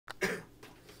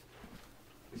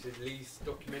This is Lee's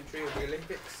documentary of the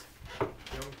Olympics,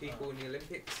 young people in the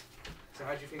Olympics. So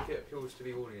how do you think it appeals to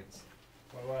the audience?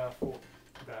 Well, I thought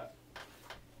that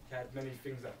he had many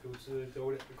things that appealed to the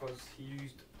audience because he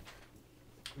used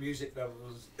music that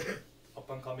was up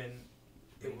and coming.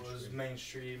 It was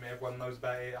mainstream. Everyone knows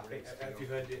about it. I think if you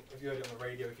heard it on the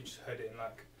radio, if you just heard it in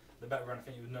like the background, I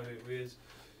think you would know who it was.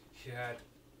 He had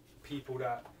people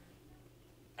that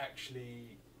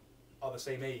actually are the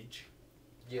same age.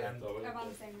 Yeah, and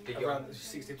Around the same age. around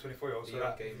 16, 24-year-olds. So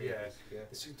that, game yeah, yeah.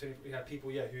 we had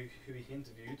people, yeah, who he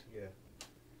interviewed. Yeah.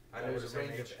 That And there was was a the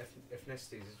range of same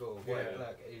ethnicities as well. Yeah. White,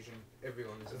 black, Asian,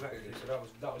 everyone is Exactly. included. So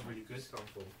that was really good.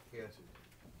 Sample. Yeah.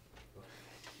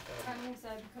 And also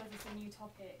because it's a new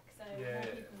topic, so Yeah. more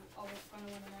people are going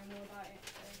to want to know more about it.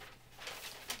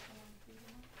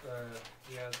 So.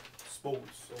 Yeah,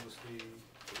 sports, obviously,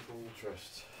 football.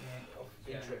 Interest.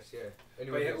 Yeah. Interest, yeah. But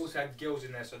Anyone it else? also had girls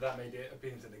in there, so that made it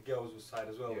appealing to the girls' side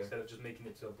as well, Yeah. instead of just making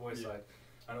it to a boys' Yeah. side.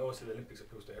 And also the Olympics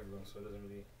appeals to everyone, so it doesn't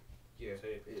really Yeah.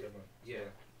 say it to everyone. Yeah.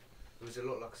 It was a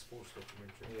lot like a sports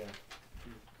documentary. Yeah.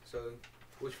 So,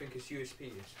 what do you think his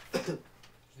USP is?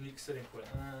 Unique selling point.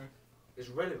 It's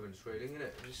relevance, really, isn't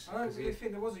it? Just I don't 'cause really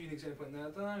think there was a unique selling point there.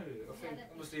 I don't know. I think that-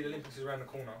 obviously the Olympics is around the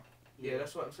corner. yeah,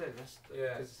 that's what I'm saying. That's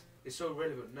Yeah. because it's so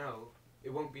relevant now. It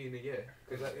won't be in a year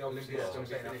because Because obviously, Olympics that's is what I'm going to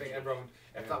saying. be I think finished. everyone,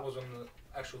 if Yeah. that was on the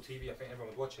actual TV, I think everyone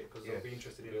would watch it because Yeah. they'll be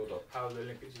interested in Build up. how the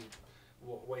Olympics is,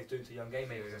 what it's doing to young game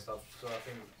makers Yeah. and stuff. So I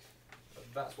think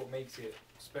that's what makes it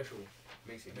special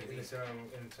Makes it in unique. its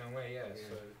own way. Yeah. Yeah.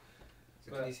 So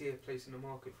So can you see a place in the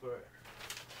market for it?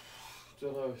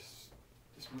 Don't know.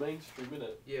 It's mainstream,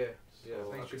 innit? Yeah. So Yeah,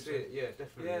 I I could could see it. Yeah,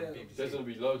 definitely. Yeah. on BBC. There's gonna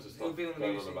be loads of It'll stuff be on the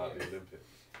going on BBC, about yeah. the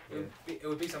Olympics. it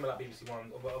would be something like BBC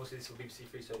One, but obviously this will be BBC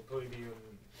Three, so it'll probably be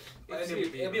on. It'll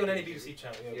It'll be on any BBC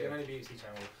channel. Yeah, Yeah. on any BBC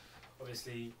channel.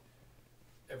 Obviously,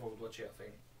 everyone would watch it. I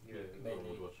think Yeah, no one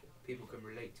would watch it. people can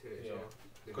relate to it as Yeah. well.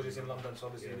 because it's in London, so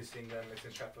obviously Yeah. this thing it's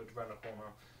in Stratford, around the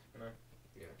corner. You know,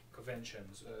 Yeah.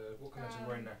 conventions. What conventions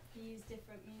were in there? He used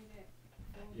different music,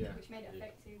 Yeah. which made it Yeah.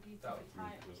 effective. He used That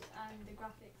different was really types and the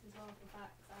graphics as well for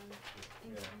facts and Yeah.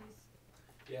 interviews.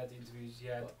 Yeah, the interviews.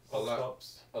 Yeah, I like-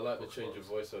 stops. I like the Of change of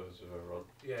voiceovers with everyone.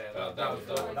 Yeah, that that was was-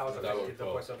 that was effective. The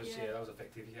cool. voice office, Yeah. yeah, that was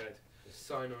effective. He had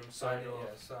Sign on, sign sign in, off.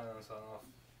 yeah, sign on, sign off.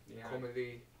 Yeah,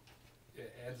 Comedy.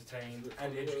 entertained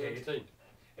and educated.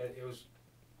 It was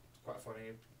quite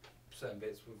funny. Certain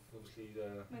bits with obviously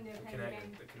the When they were playing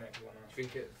connect, the the connect one. Do you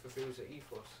think it fulfills the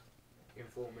ethos?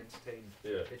 Inform, entertain,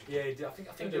 Yeah. educate. Yeah, it did. I think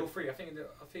It it did. all three. I think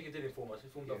it did inform us. It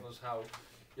informed Yeah. us how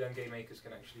young game makers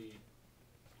can actually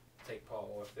take part,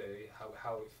 or if they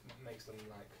how it makes them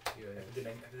like Yeah. if they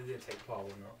didn't take part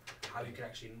or not. How you can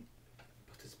actually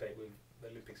participate with the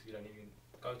Olympics if you don't even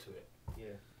go to it.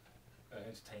 Yeah.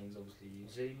 Entertains obviously.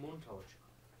 Is it a montage?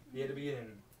 Yeah, the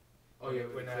beginning. Oh yeah,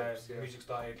 when the clips, yeah. music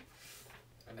started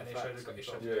and the they showed facts the and guy.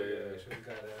 stuff. Yeah, yeah. They showed the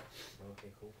guy there.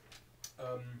 Okay, cool.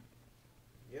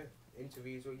 Yeah,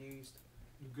 Interviews were used.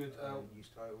 good.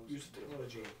 Used titles. Use of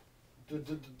technology. The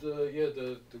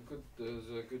good. There's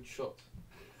a good shot.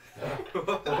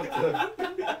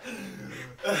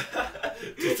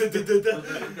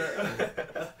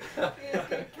 Yeah,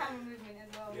 good camera movement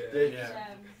as well.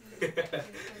 Yeah. Which,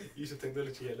 Use of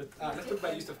technology. Yeah. Let's talk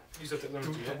about use of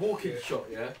technology. The Yeah. walking shot,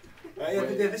 yeah. Yeah,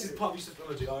 this is part of use of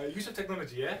technology. Use of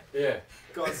technology. Yeah. Yeah.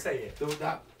 Go on, say it.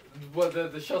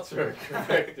 The shots are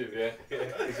effective, yeah.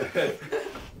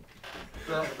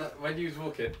 When you was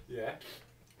walking, Yeah.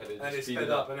 and it And just it's speeded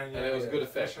sped up, and then it was good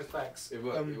effect. Facts. It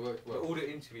worked. It worked But well. all the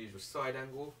interviews were side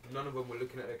angle. None of them were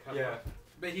looking at the camera. Yeah.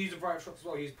 But he used the bright shots as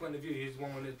well. He used point of view. He was the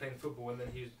one when he was playing football, and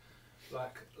then he was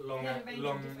like long, Yeah, the range of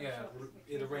long, different yeah, shots,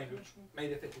 yeah, the which range, was which cool.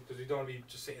 made it effective because we don't want to be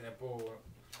just sitting there bored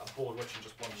watching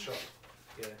just one shot.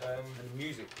 Yeah. Um, And the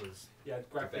music was. Yeah,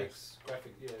 best.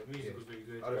 music Yeah. was really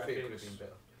good. I don't think it could graphics. have been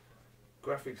better.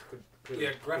 Graphics could Yeah,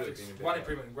 have graphics. been One better.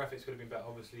 improvement in graphics could have been better.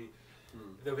 Obviously,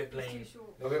 Hmm. they were a bit It was plain. too short.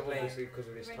 I think Playing- obviously because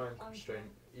of his It time went on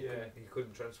constraint, Yeah. he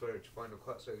couldn't transfer it to Final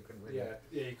Cut, so he couldn't really. Yeah,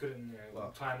 yeah, he couldn't. Yeah,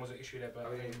 Well, time was an issue there, but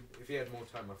I mean, if he had more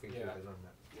time, I think he Yeah. would have done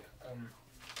that.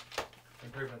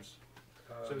 improvements.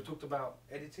 So we talked about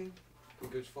editing. He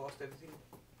goes fast editing.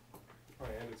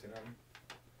 editing.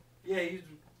 Yeah, he's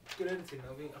good at editing.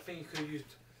 I think he could have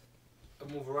used a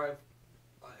more variety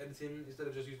of editing instead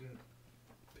of just using.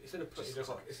 Instead of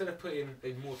putting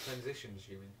There's more transitions,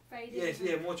 you mean?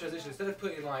 Fading. more transition. Instead of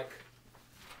putting like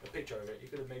a picture of it, you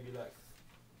could have maybe like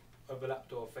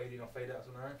overlapped or fade in or fade out or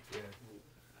something like that.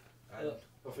 Yeah. And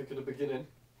I think at the beginning,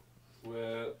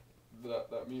 where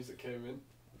that music came in,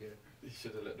 yeah. he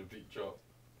should have let the beat drop.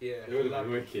 Yeah. It would have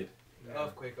been wicked.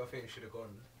 Earthquake, I think it should have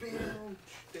gone.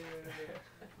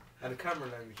 And the camera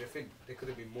language, I think there could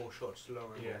have been more shots,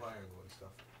 low angle, Yeah. high angle and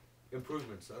stuff.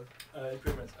 Improvements though.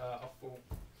 Improvements. I thought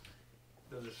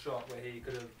there was a shot where he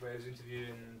where he was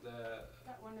interviewing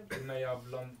That one of the mayor of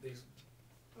London,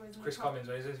 or is it Chris the top? Cummins,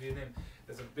 when he's interviewing him.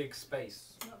 There's a big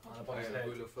space Not on the top. bottom of his Yeah, head,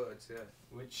 rule of thirds, yeah.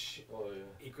 which Oh yeah.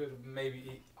 he could have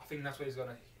maybe. I think that's where he's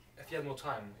gonna. If he had more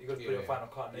time, he could have put Yeah, it in Final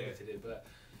Cut and yeah. edited it. But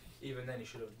even then, he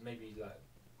should have maybe like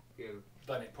Yeah.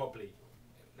 done it properly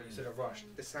instead of rushed.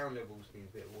 The sound levels need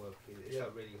a bit of work. It's Yeah.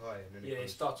 like really high and then Yeah, it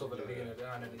goes starts off at the low. beginning of it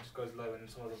and then it just goes low in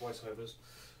some of the voiceovers.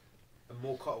 And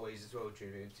more cutaways as well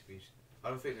during the interviews. I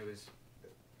don't think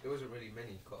there wasn't really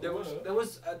many cutaways. There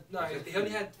was no. Was it He only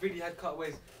had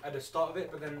cutaways at the start of it,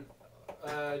 but then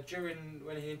during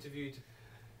when he interviewed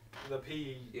the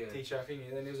PE Yeah. teacher, I think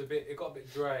then it got a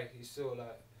bit dry. He's still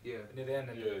like Yeah. near the end,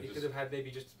 and Yeah, he just- could have had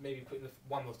maybe put in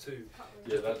one or two. Cutlery.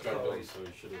 Yeah, that dragged on, Cutaways. so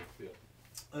he should have.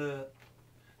 Yeah.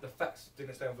 The facts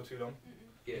didn't stay on for too long. Mm-mm.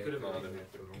 Yeah. could have- no, no, they no.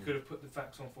 didn't feel You wrong. could have put the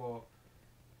facts on for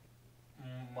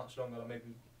much longer, like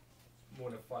maybe more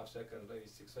than 5 seconds, maybe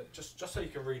 6 seconds, just so you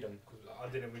can read them. Because I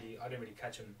didn't really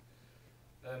catch them.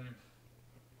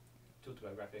 Talked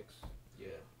about graphics.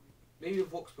 Yeah. Maybe the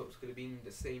vox pops could have been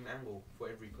the same angle for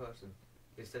every person.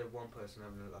 Instead of one person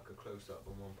having like a close up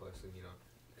on one person, you know,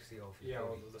 you can see half his Yeah,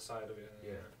 body. on the side of it.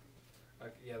 Yeah.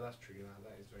 Like, yeah, that's true.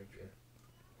 That is very true.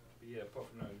 But yeah, apart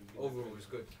from that, it was Overall, it was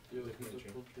good. Yeah,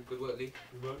 Documentary. Good work, Lee.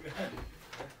 Good work.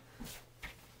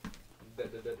 Da,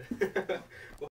 da, da, da.